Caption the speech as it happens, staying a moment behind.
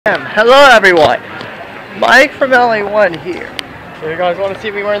Hello everyone, Mike from LA1 here. So you guys want to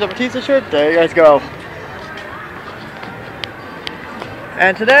see me wearing the Batista shirt? There you guys go.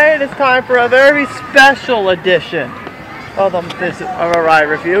 And today it is time for a very special edition of a ride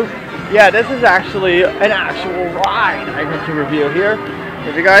review. Yeah, this is actually an actual ride I'm going to review here.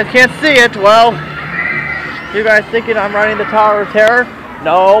 If you guys can't see it, well, you guys thinking I'm riding the Tower of Terror?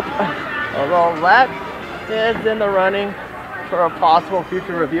 Nope. Although that is in the running for a possible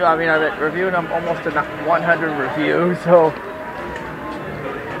future review. I mean, I've been reviewing them almost 100 reviews, so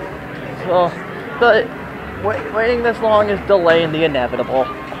waiting this long is delaying the inevitable.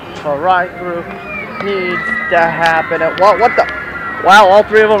 A ride through needs to happen. What the? Wow, all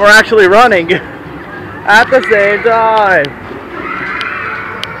three of them are actually running at the same time.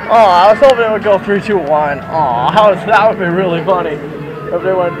 Oh, I was hoping it would go 3, 2, 1. Oh, that would be really funny if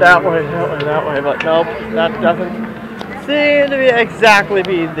they went that way, but nope, that doesn't seem to be exactly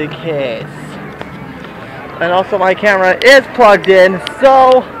be the case. And also my camera is plugged in,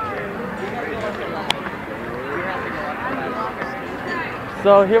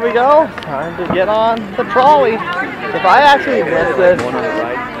 so here we go. Time to get on the trolley. If I actually miss this,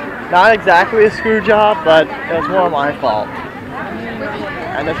 not exactly a screw job, but it's more my fault.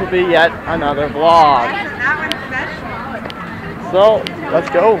 And this will be yet another vlog. So let's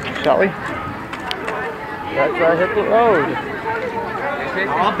go, shall we? Let's hit the road.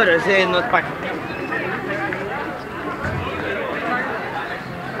 No, pero ese no es para...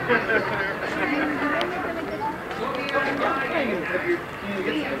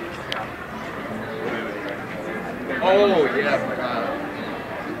 Oh, yeah, my God.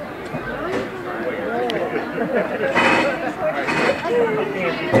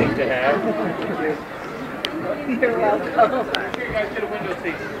 Fancy thing to have. You're welcome. Here, you guys get a window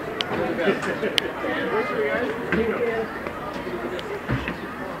seat.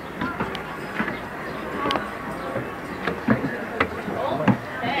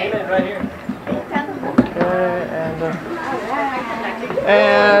 Right here. Okay,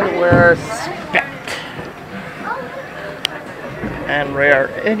 and we're spent. And we're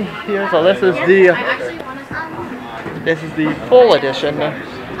in here. So this is the full edition.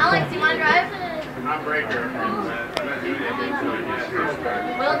 Alex, do you want to drive? I'm Breaker.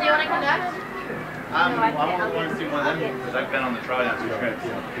 Will, do you want to conduct? I want to see one of them because I've been on the trolley now. So you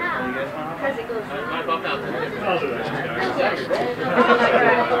guys want to? Because it goes.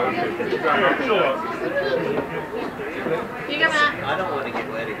 You go, Matt. I don't want to get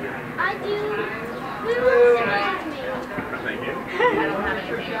wet again. I do. We will surprise me. Thank you. I don't have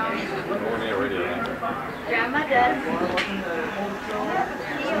anything. Grandma does.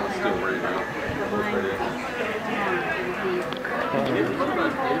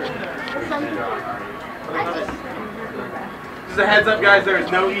 Just a heads up, guys, there is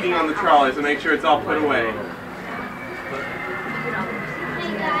no eating on the trolley, so make sure it's all put away. Hey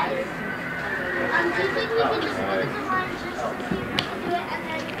guys, do you think we can just put the lunch do it and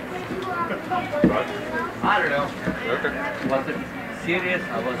then I don't know. Okay. Was it serious? I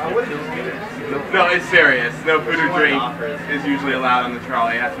was too serious. No, it's serious. No food or drink is usually allowed on the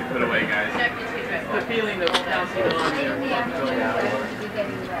trolley. It has to be put away, guys. The feeling that passing on there.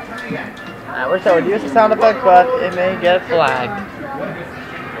 I wish I would use the sound effect, but it may get flagged.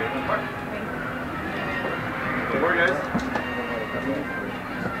 Good work, guys.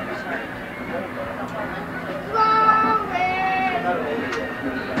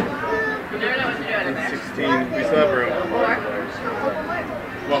 16. We still have room.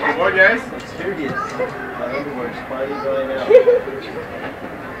 Welcome aboard, guys. Serious. My underwear's finally going out.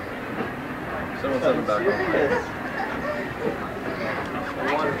 Someone said about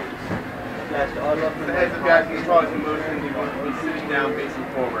The heads of guys in the trolley's in motion. You want to be sitting down, facing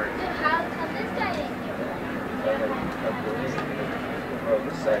forward. how come this guy didn't do Oh,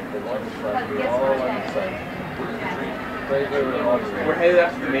 this side. The one is left. We're all on the side. We're headed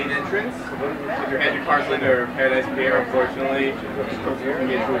up to the main entrance. If you had your car slid or Paradise Pier, unfortunately, you can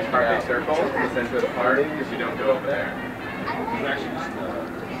get to a Car Circle in the center of the park because you don't go over there.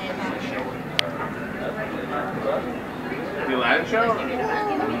 The Aladdin show?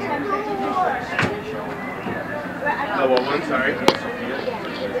 Oh, what one? Sorry.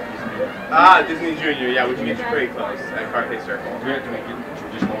 Disney Junior. Yeah, we can get you pretty close at Car Circle. Do we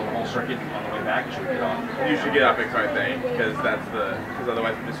just go the whole circuit on the way back, or should we get off? You should get up at Carthay because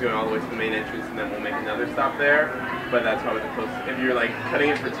otherwise we're just going all the way to the main entrance and then we'll make another stop there. But that's probably the closest. If you're like cutting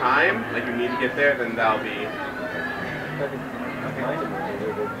it for time, like you need to get there, then that'll be.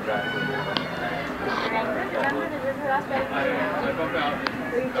 I bump out.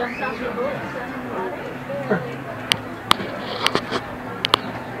 We jumped off the boat.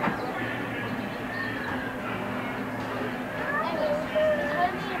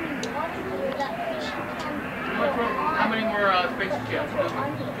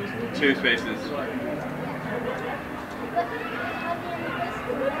 Yeah. 2 spaces.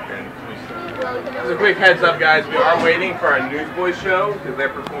 As a quick heads up, guys, we are waiting for our Newsboys show because they're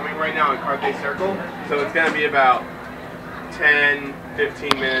performing right now in Car Circle. So it's going to be about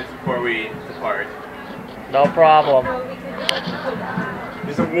 10-15 minutes before we depart. No problem.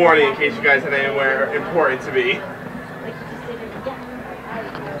 Just a warning in case you guys had anywhere important to be.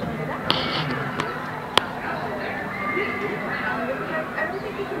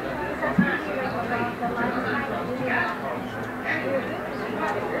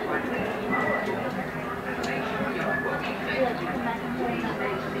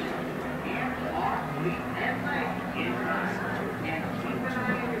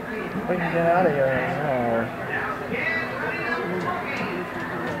 We can get out of here anymore.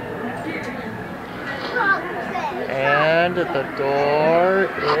 And the door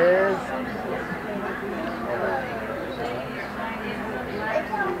is...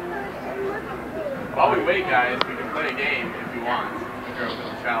 While we wait, guys, we can play a game if you want. If you're open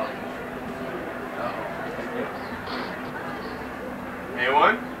to challenge.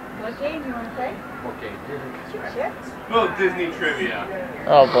 Anyone? What game you want to play? Okay. Sure. Well, Disney trivia.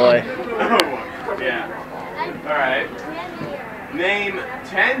 Oh boy. Yeah. Alright. Name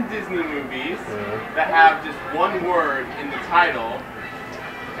 10 Disney movies that have just one word in the title,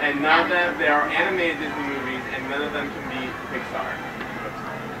 and none of them, they are animated Disney movies, and none of them can be Pixar.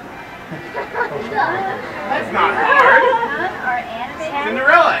 That's not hard. Or animated?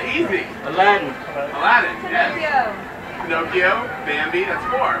 Cinderella, easy. Aladdin. Aladdin, yes. Pinocchio, Bambi, that's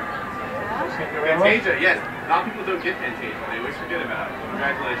 4. Fantasia, yes. A lot of people don't get Fantasia. They always forget about it.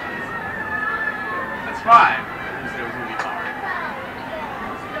 Congratulations. That's 5. This was going to be hard.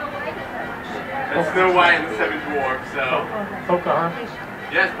 That's Snow White and the 7 Dwarfs, so. Pocahontas.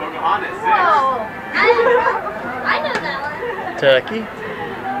 Yes, Pocahontas, 6. Whoa. I know that one. Turkey.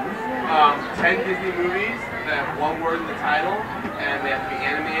 10 Disney movies that have one word in the title, and they have to be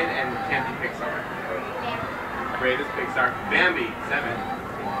animated and can't be Pixar. Greatest Pixar. Bambi, 7.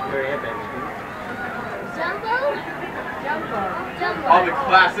 Jumbo? All the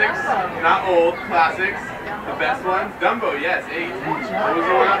classics, not old, classics. The best ones. Dumbo, yes, 8. What was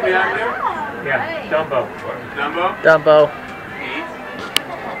the one up behind there? Yeah, Dumbo. Dumbo, Dumbo. 8.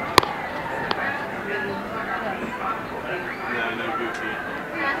 No Goofy.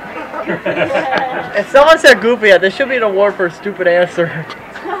 If someone said Goofy, there should be an award for a stupid answer.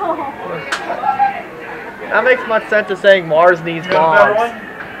 That makes much sense to saying Mars needs Mars.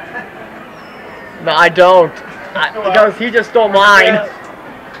 No, I don't. Because he just stole mine.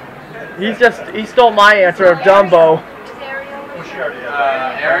 He stole my answer of Dumbo.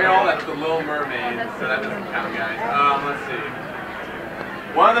 Ariel, that's the Little Mermaid, so that doesn't count, guys. Let's see.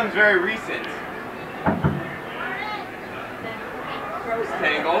 One of them's very recent.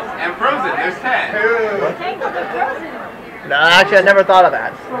 Tangled and Frozen. There's 10. Tangled or Frozen? No, actually, I never thought of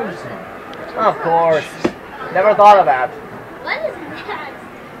that. Of course. Never thought of that. What is that?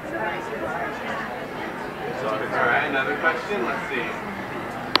 Alright, another question. Let's see.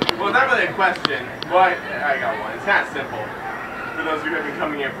 Well, it's not really a question. Well, I got one. It's kind of simple. For those of you who have been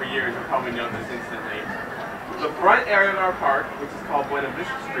coming here for years, you'll probably know this instantly. The front area of our park, which is called Buena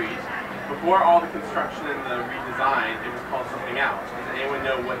Vista Street, before all the construction and the redesign, it was called something else. Does anyone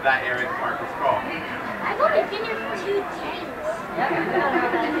know what that area of the park was called? I've only been here for 2 days.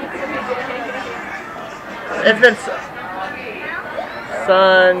 It's been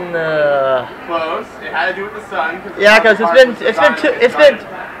sun. Close. It had to do with the sun. Yeah, because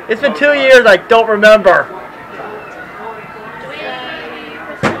it's been 2 years. I don't remember. Do we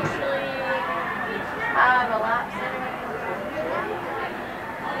potentially have a lap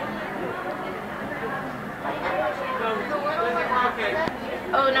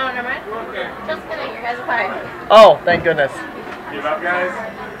Oh, no, never mind. Just kidding, you guys are fine. Oh, thank goodness. Give up, guys.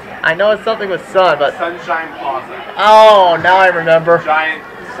 I know it's something with sun, but Sunshine Plaza. oh, now I remember. Giant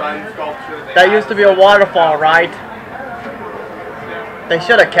sun sculpture. That used to be a waterfall, right? They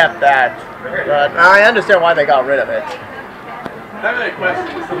should have kept that. But I understand why they got rid of it. Not really a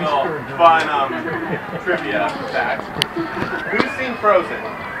question, just a little fun trivia fact. Who's seen Frozen?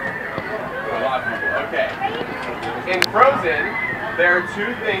 A lot of people. Okay. In Frozen, there are 2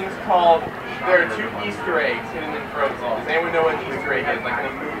 Easter eggs hidden in Frozen. Does anyone know what an Easter egg is? Like in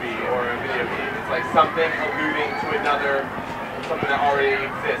a movie or a video game? It's like something alluding to another, something that already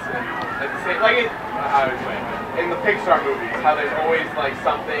exists. And in the Pixar movies, how there's always like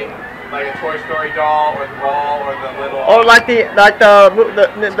something like a Toy Story doll or the ball or the little. Or like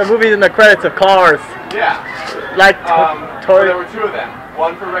the movies in the credits of Cars. Yeah. Like There were 2 of them.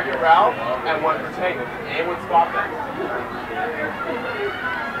 one for Wreck-It Ralph, and one for Tangled. Did anyone spot them?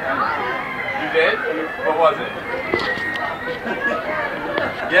 You did? What was it?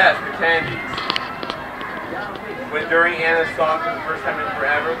 Yes, the candies. When during Anna's song for the first time in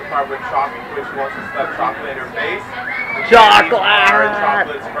forever, the part where which wants to stuff chocolate in her face, the candies are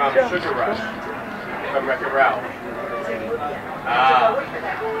chocolates from Sugar Rush, from Wreck-It Ralph.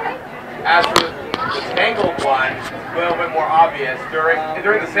 As for the Tangled one, it's a little bit more obvious. During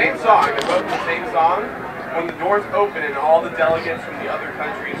the same song, they're both the same song, when the doors open and all the delegates from the other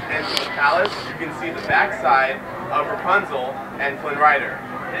countries enter the palace, you can see the backside of Rapunzel and Flynn Rider.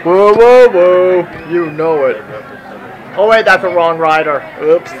 Whoa, whoa, whoa. You know it. Oh wait, that's a wrong rider.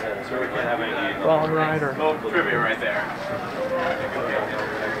 Oops. Wrong rider. Little trivia right there.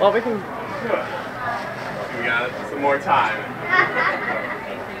 Well, we can... We got some more time.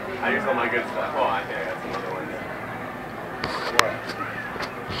 I used all my good stuff. Oh, I think I got some other ones.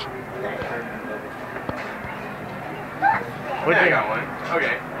 Yeah, I got one.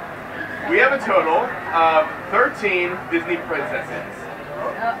 Okay. We have a total of 13 Disney princesses.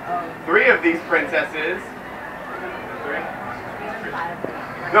 3 of these princesses... 3?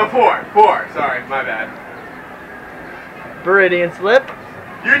 No, 4. 4. Sorry, my bad. Viridian slip.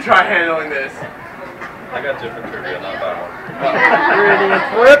 You try handling this. I got different trivia, not that one. Viridian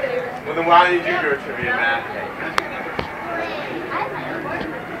slip. Well, then why don't you do your trivia, Matt?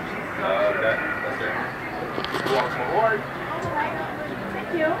 Okay, that's it. Welcome aboard. Thank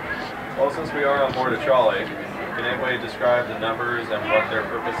you. Well, since we are on board a trolley, can anybody describe the numbers and what their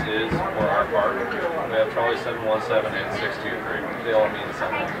purpose is for our park? We have trolley 717 and 623. They all mean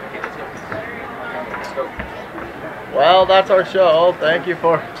something. Let's go. Well, that's our show. Thank you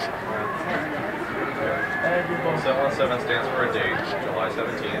for... 717 stands for a date, July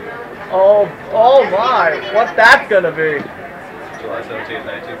 17th. Oh my. What's that gonna be? July 17th,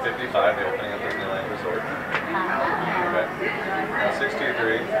 1955, the opening of Disneyland Resort. Okay.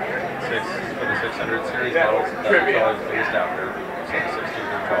 623, 6 for the 600 series models. That's Trolley's biggest after. So the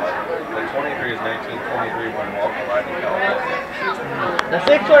 623 Trolley. The 23 is 1923 when Walt arrived in California. The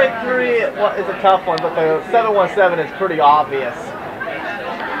 623 is a tough one, but the 717 is pretty obvious.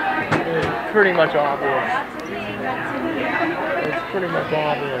 It's pretty much obvious. It's pretty much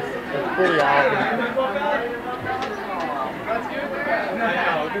obvious. It's pretty obvious.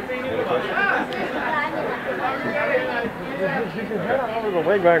 You can head over the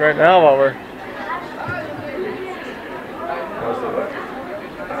wing right now while we're...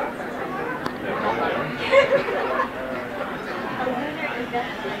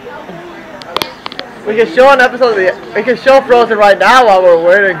 We can show an episode of the... We can show Frozen right now while we're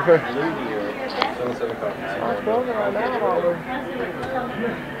waiting for... Frozen right now while we're...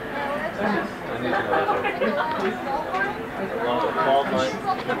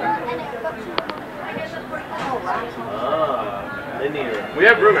 Linear. We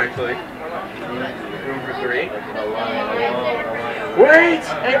have room, actually. Room for 3. Wait!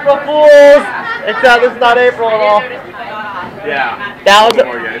 April Fools! Except it's not April at all. Yeah. That was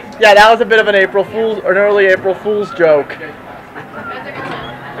More, guys. yeah, that was a bit of an April Fool's, an early April Fool's joke.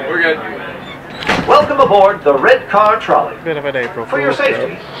 We're good. Welcome aboard the Red Car Trolley. Bit of an April For your Fool's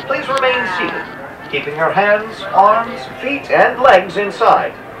safety, joke. please remain seated, keeping your hands, arms, feet, and legs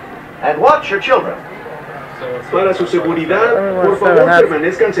inside. And watch your children. Para su seguridad, por favor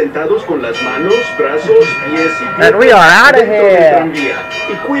permanezcan sentados con las manos, brazos, pies y And we are out of dentro del here. tranvía.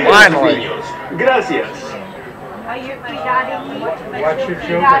 Y cuiden a sus Finally. niños. Gracias. Watch your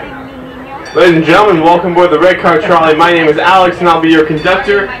children. Ladies and gentlemen, welcome aboard the Red Car Trolley. My name is Alex and I'll be your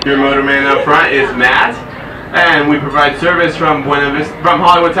conductor. Your motorman up front is Matt. And we provide service from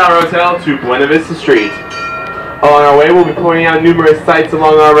Hollywood Tower Hotel to Buena Vista Street. On our way, we'll be pointing out numerous sites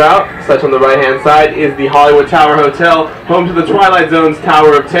along our route. Such on the right-hand side is the Hollywood Tower Hotel, home to the Twilight Zone's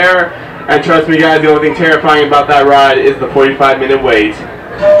Tower of Terror. And trust me guys, the only thing terrifying about that ride is the 45-minute wait.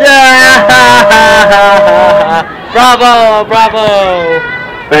 Yeah! Bravo! Bravo!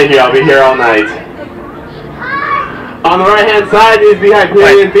 Thank you, I'll be here all night. On the right-hand side is the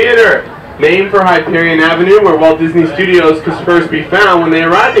Hyperion Theater, named for Hyperion Avenue, where Walt Disney Studios could first be found when they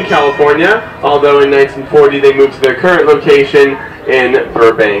arrived in California, although in 1940 they moved to their current location in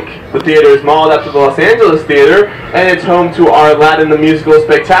Burbank. The theater is modeled after the Los Angeles Theater, and it's home to our Aladdin the Musical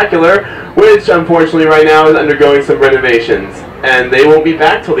Spectacular, which unfortunately right now is undergoing some renovations, and they won't be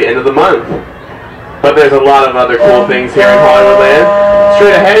back till the end of the month. But there's a lot of other cool things here in Hollywoodland.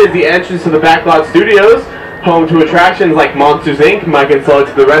 Straight ahead is the entrance to the Backlot Studios, home to attractions like Monsters Inc., Mike and Sully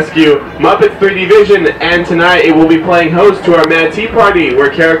to the Rescue, Muppets 3D Vision, and tonight it will be playing host to our Mad Tea Party,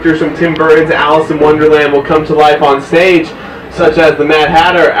 where characters from Tim Burton's Alice in Wonderland will come to life on stage. such as the Mad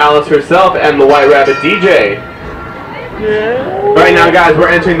Hatter, Alice herself, and the White Rabbit DJ. Yeah. Right now, guys, we're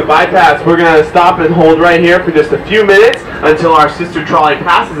entering the bypass. We're going to stop and hold right here for just a few minutes until our sister trolley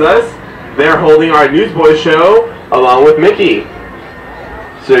passes us. They're holding our Newsboys show along with Mickey.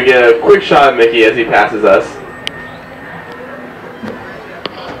 So you get a quick shot of Mickey as he passes us.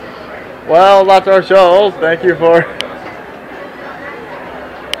 Well, that's our show. Thank you for...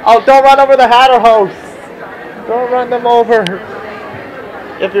 Oh, don't run over the Hatter hosts. Don't run them over.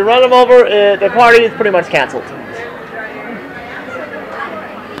 If you run them over, the party is pretty much canceled.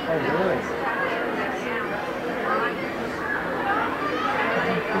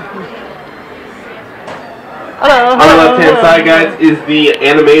 Hello, On the left-hand side, guys, is the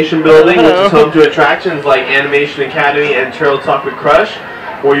animation building, which is home to attractions like Animation Academy and Turtle Talk with Crush,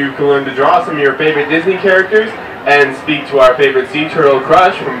 where you can learn to draw some of your favorite Disney characters and speak to our favorite sea turtle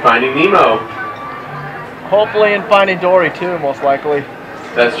Crush from Finding Nemo. Hopefully in Finding Dory too, most likely.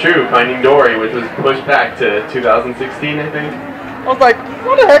 That's true, Finding Dory, which was pushed back to 2016, I think. I was like,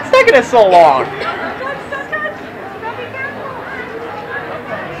 what the heck's taking it so long?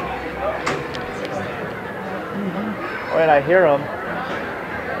 Wait, I hear him.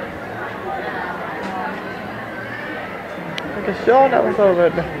 We can show that was over.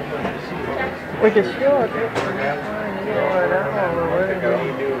 We can show it.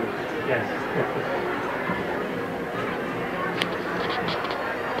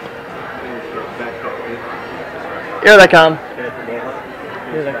 Here they come.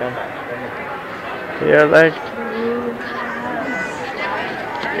 Here they come.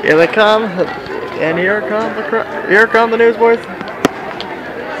 Here they come. And here come the Newsboys.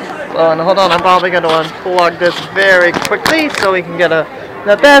 Oh, and hold on, I'm probably going to unplug this very quickly so we can get the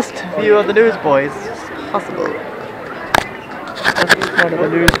best view of the Newsboys as possible. Best part of the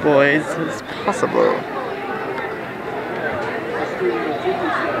Newsboys as possible.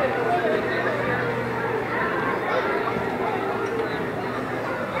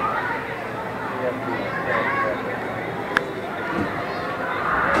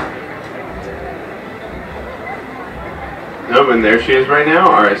 Nope, and there she is right now,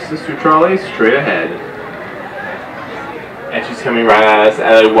 our sister trolley, straight ahead. And she's coming right at us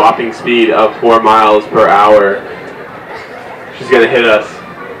at a whopping speed of 4 miles per hour. She's gonna hit us.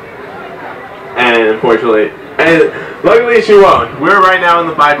 And unfortunately, and luckily she won't. We're right now in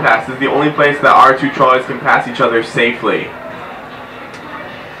the bypass. This is the only place that our two trolleys can pass each other safely.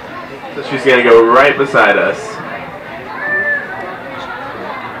 So she's gonna go right beside us.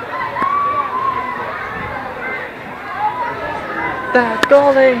 That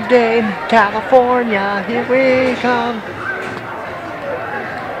Golden Gate, California, here we come.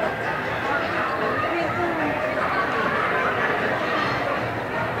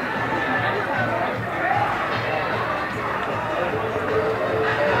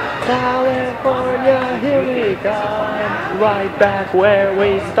 California, here we come. Right back where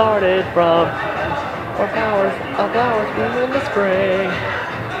we started from. Our flowers bloom in the spring.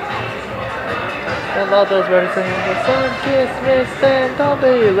 I love those birds singing the sun kiss mist and don't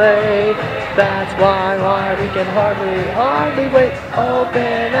be late. That's why we can hardly wait.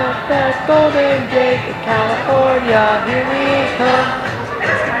 Open up that Golden Gate to California, here we come.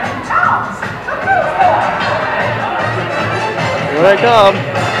 Here they come.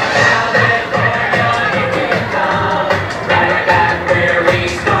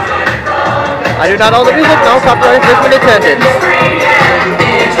 I do not own the music, no copyright infringement intended.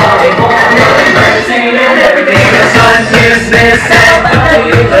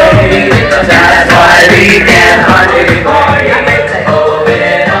 That's why we can hardly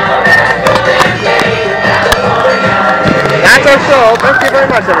That's our show. Thank you very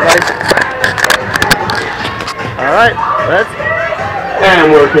much, everybody. Alright,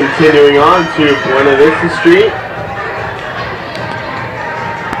 and we're continuing on to Buena Vista Street.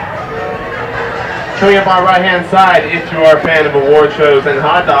 Coming up on our right-hand side, if you are a fan of award shows and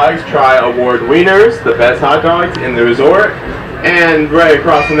hot dogs, try Award Wieners, the best hot dogs in the resort. And right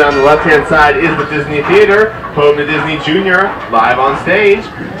across from down the left-hand side is the Disney Theater, home to Disney Junior, live on stage,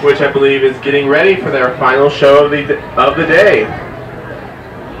 which I believe is getting ready for their final show of the day.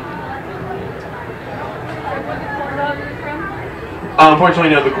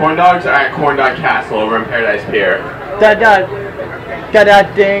 Unfortunately, no, the corn dogs are at Corn Dog Castle over in Paradise Pier. Da-da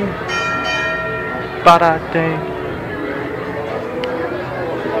ding. Ba-da ding.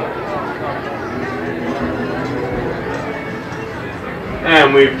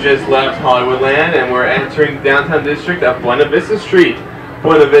 And we've just left Hollywoodland and we're entering the downtown district of Buena Vista Street.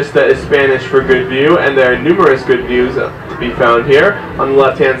 Buena Vista is Spanish for good view, and there are numerous good views to be found here. On the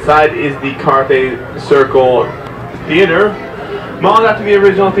left-hand side is the Carthay Circle Theater, Modeled after the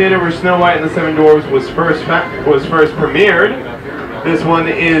original theater where Snow White and the Seven Dwarfs was first premiered. This one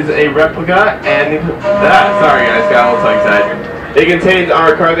is a replica, and sorry guys, got a little tongue-tied. It contains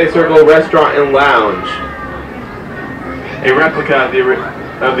our Carthay Circle restaurant and lounge. A replica of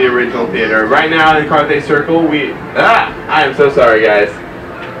the original theater. Right now in Carthay Circle, I am so sorry guys.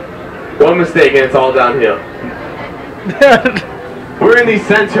 One mistake and it's all downhill. We're in the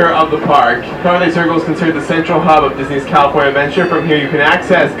center of the park. Carthay Circle is considered the central hub of Disney's California Adventure. From here you can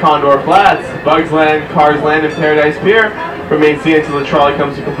access Condor Flats, Bugs Land, Cars Land, and Paradise Pier. Remain seated until the trolley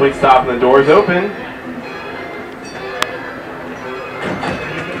comes to a complete stop and the doors open.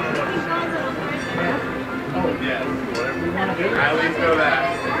 At least know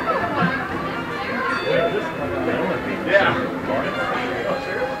that. Yeah.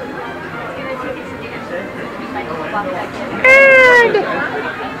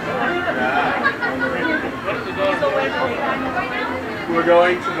 We're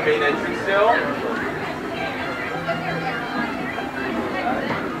going to the main entrance still.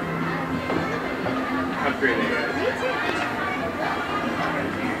 Have a great day, guys.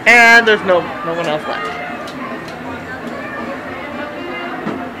 And there's no one else left.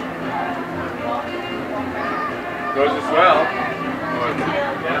 Goes as well.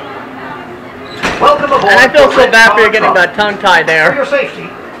 Welcome aboard. And I feel so bad for you Car getting Trolley. that tongue-tied For there. your safety,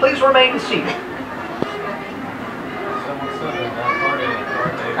 please remain seated.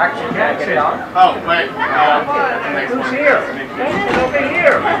 Actually, can't get on. Oh, wait. Who's here? Over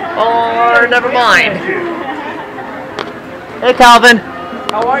here. Or never mind. Hey Calvin.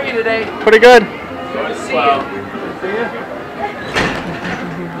 How are you today? Pretty good. Good to see you.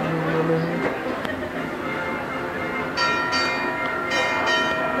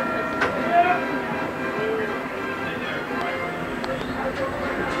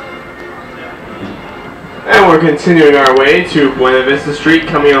 And we're continuing our way to Buena Vista Street.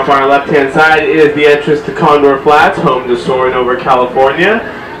 Coming off our left-hand side is the entrance to Condor Flats, home to Soarin' Over California.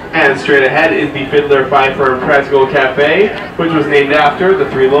 And straight ahead is the Fiddler, Fifer, and Practical Cafe, which was named after the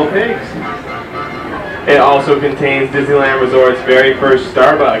Three Little Pigs. It also contains Disneyland Resort's very first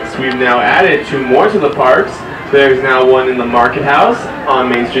Starbucks. We've now added 2 more to the parks. There's now one in the Market House on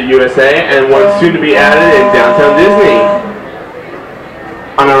Main Street, USA, and one soon to be added in downtown Disney.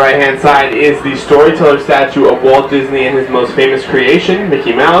 On our right-hand side is the storyteller statue of Walt Disney and his most famous creation,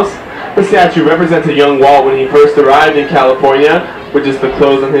 Mickey Mouse. The statue represents a young Walt when he first arrived in California, with just the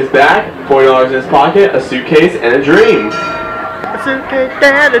clothes on his back, $40 in his pocket, a suitcase, and a dream. A suitcase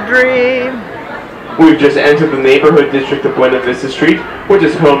and a dream. We've just entered the neighborhood district of Buena Vista Street, which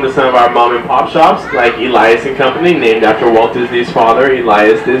is home to some of our mom and pop shops, like Elias & Company, named after Walt Disney's father,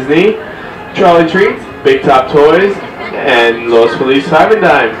 Elias Disney, Trolley Treats, Big Top Toys, and Los Feliz 5 and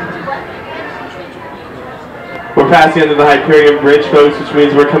Dime. We're passing under the Hyperion Bridge, folks, which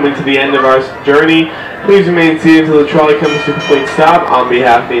means we're coming to the end of our journey. Please remain seated until the trolley comes to a complete stop. On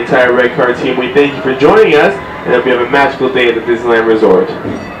behalf of the entire Red Car team, we thank you for joining us, and hope you have a magical day at the Disneyland Resort.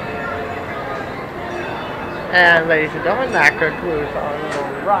 And ladies and gentlemen, that concludes our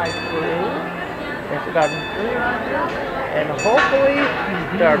little ride through 2003. And hopefully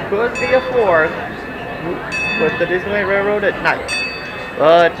there could be a 4th with the Disneyland Railroad at night.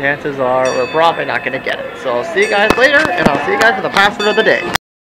 But chances are we're probably not going to get it. So I'll see you guys later, and I'll see you guys for the password of the day.